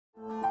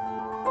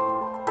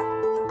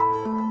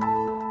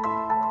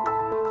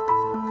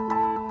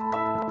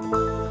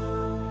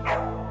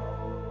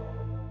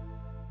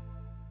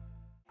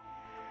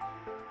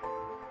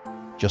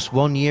Just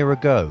 1 year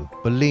ago,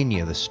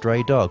 Bolinia the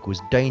stray dog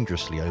was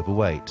dangerously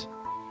overweight.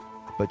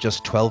 But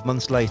just 12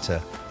 months later,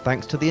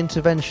 thanks to the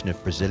intervention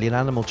of Brazilian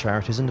animal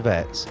charities and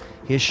vets,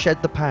 he has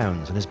shed the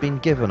pounds and has been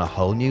given a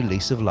whole new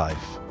lease of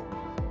life.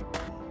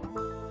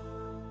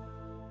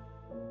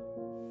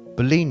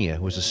 Bolinia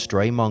was a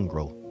stray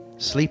mongrel,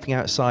 sleeping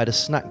outside a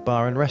snack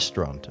bar and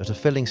restaurant at a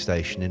filling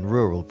station in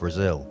rural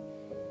Brazil.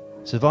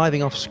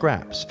 Surviving off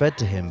scraps fed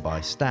to him by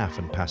staff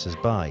and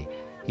passers-by,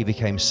 he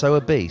became so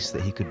obese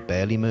that he could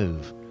barely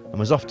move and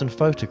was often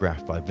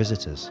photographed by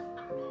visitors.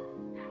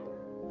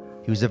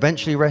 He was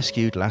eventually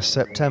rescued last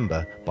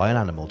September by an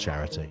animal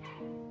charity.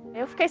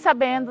 Eu fiquei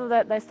sabendo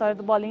da história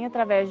do Bolinha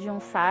através de um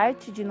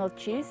site de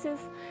notícias,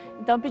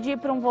 então pedi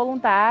para um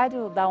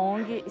voluntário da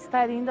ONG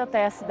estar indo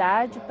até a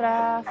cidade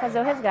para fazer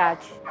o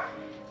resgate,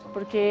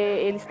 porque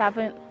ele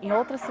estava em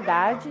outra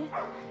cidade,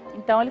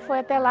 então ele foi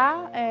até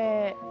lá,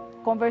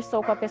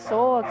 conversou com a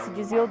pessoa que se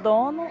dizia o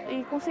dono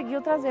e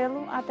conseguiu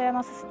trazê-lo até a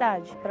nossa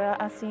cidade, para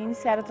assim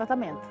iniciar o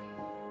tratamento.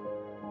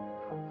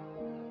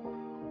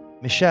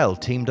 Michelle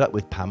teamed up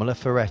with Pamela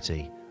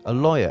Ferretti, a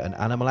lawyer and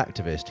animal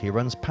activist who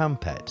runs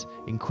Pampet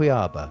in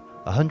Cuiabá,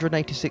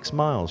 186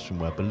 miles from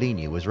where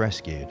Bolinia was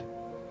rescued.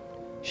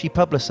 She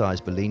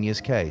publicised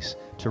Bolinia's case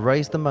to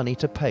raise the money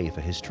to pay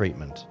for his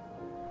treatment.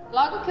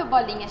 Logo que o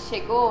Bolinha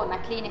chegou na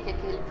clínica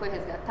que ele foi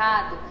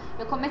resgatado,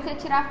 eu comecei a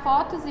tirar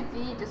fotos e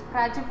vídeos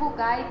para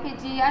divulgar e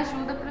pedir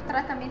ajuda para o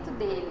tratamento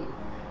dele.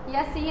 E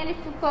assim ele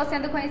ficou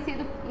sendo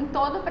conhecido em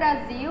todo o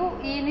Brasil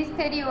e no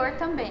exterior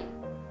também.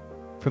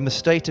 From the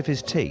state of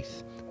his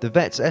teeth, the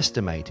vets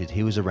estimated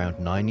he was around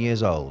 9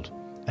 years old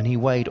and he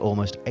weighed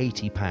almost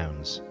 80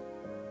 pounds.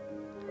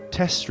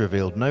 Tests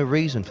revealed no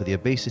reason for the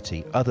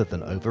obesity other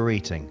than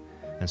overeating,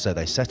 and so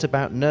they set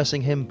about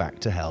nursing him back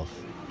to health.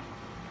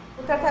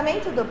 No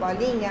tratamento do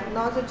Bolinha,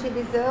 nós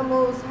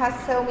utilizamos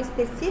ração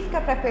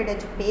específica para perda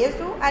de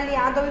peso,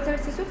 aliado ao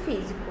exercício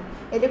físico.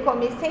 Ele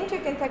come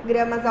 180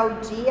 gramas ao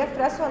dia,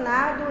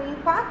 fracionado em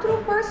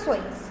 4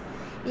 porções.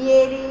 E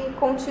ele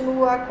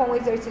continua com o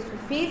exercício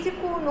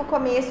físico. No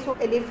começo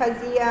ele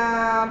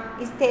fazia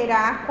esteira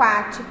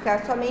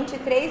aquática somente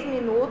 3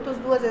 minutos,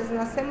 2 vezes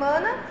na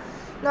semana.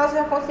 Nós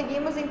já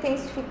conseguimos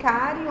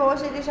intensificar e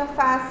hoje ele já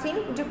faz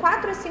de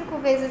 4 a 5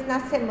 vezes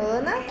na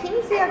semana,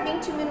 15 a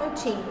 20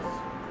 minutinhos.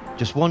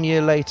 Just 1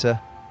 year later,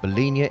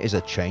 Bolinia is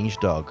a changed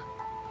dog,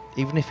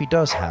 even if he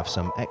does have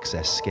some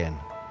excess skin.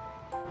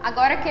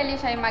 Agora que ele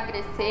já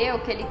emagreceu,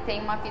 que ele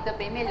tem uma vida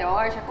bem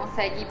melhor, já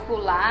consegue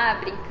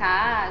pular,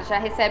 brincar, já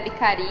recebe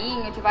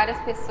carinho de várias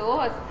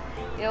pessoas,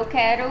 eu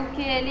quero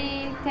que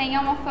ele tenha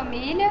uma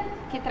família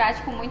que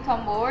trate com muito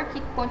amor,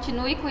 que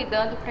continue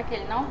cuidando para que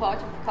ele não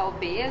volte a ficar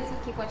obeso,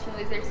 que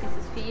continue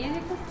exercícios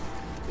físicos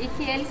e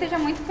que ele seja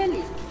muito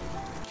feliz.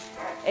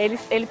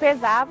 Ele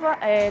pesava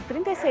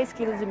 36,5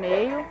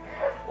 kg,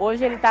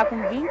 hoje ele está com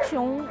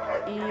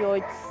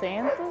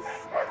 21,800,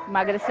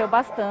 emagreceu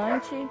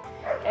bastante.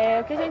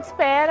 O que a gente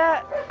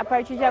espera a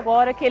partir de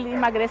agora é que ele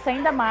emagreça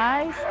ainda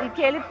mais e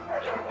que ele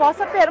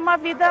possa ter uma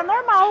vida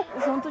normal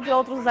junto de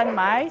outros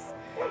animais.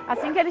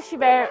 Assim que ele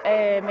estiver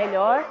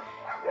melhor,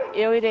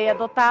 eu irei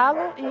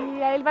adotá-lo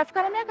e aí ele vai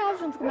ficar na minha casa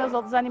junto com meus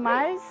outros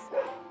animais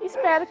e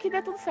espero que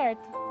dê tudo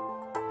certo.